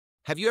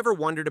Have you ever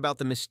wondered about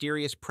the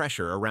mysterious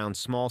pressure around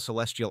small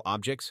celestial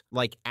objects,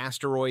 like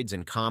asteroids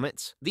and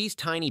comets? These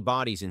tiny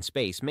bodies in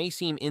space may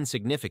seem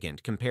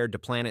insignificant compared to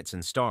planets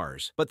and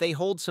stars, but they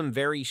hold some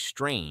very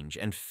strange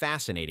and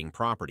fascinating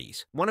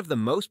properties. One of the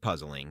most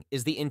puzzling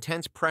is the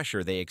intense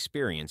pressure they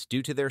experience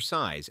due to their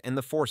size and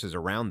the forces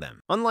around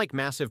them. Unlike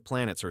massive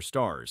planets or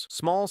stars,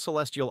 small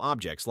celestial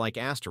objects like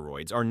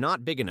asteroids are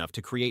not big enough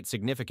to create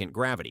significant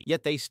gravity,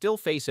 yet they still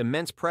face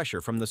immense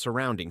pressure from the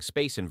surrounding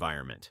space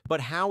environment.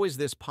 But how is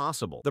this possible?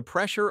 The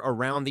pressure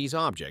around these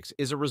objects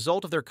is a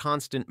result of their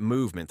constant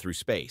movement through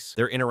space,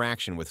 their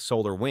interaction with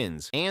solar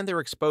winds, and their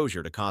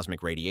exposure to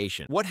cosmic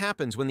radiation. What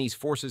happens when these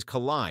forces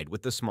collide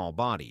with the small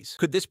bodies?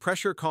 Could this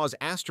pressure cause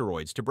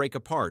asteroids to break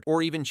apart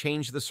or even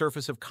change the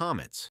surface of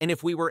comets? And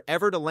if we were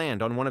ever to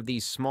land on one of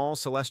these small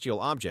celestial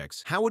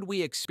objects, how would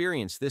we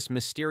experience this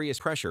mysterious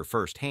pressure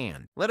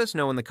firsthand? Let us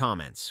know in the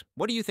comments.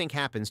 What do you think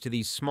happens to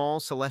these small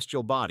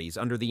celestial bodies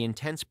under the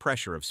intense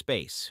pressure of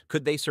space?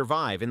 Could they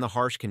survive in the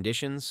harsh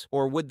conditions,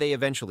 or would they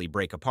eventually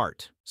break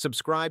apart?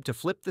 Subscribe to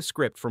Flip the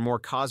Script for more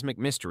cosmic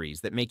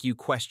mysteries that make you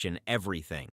question everything.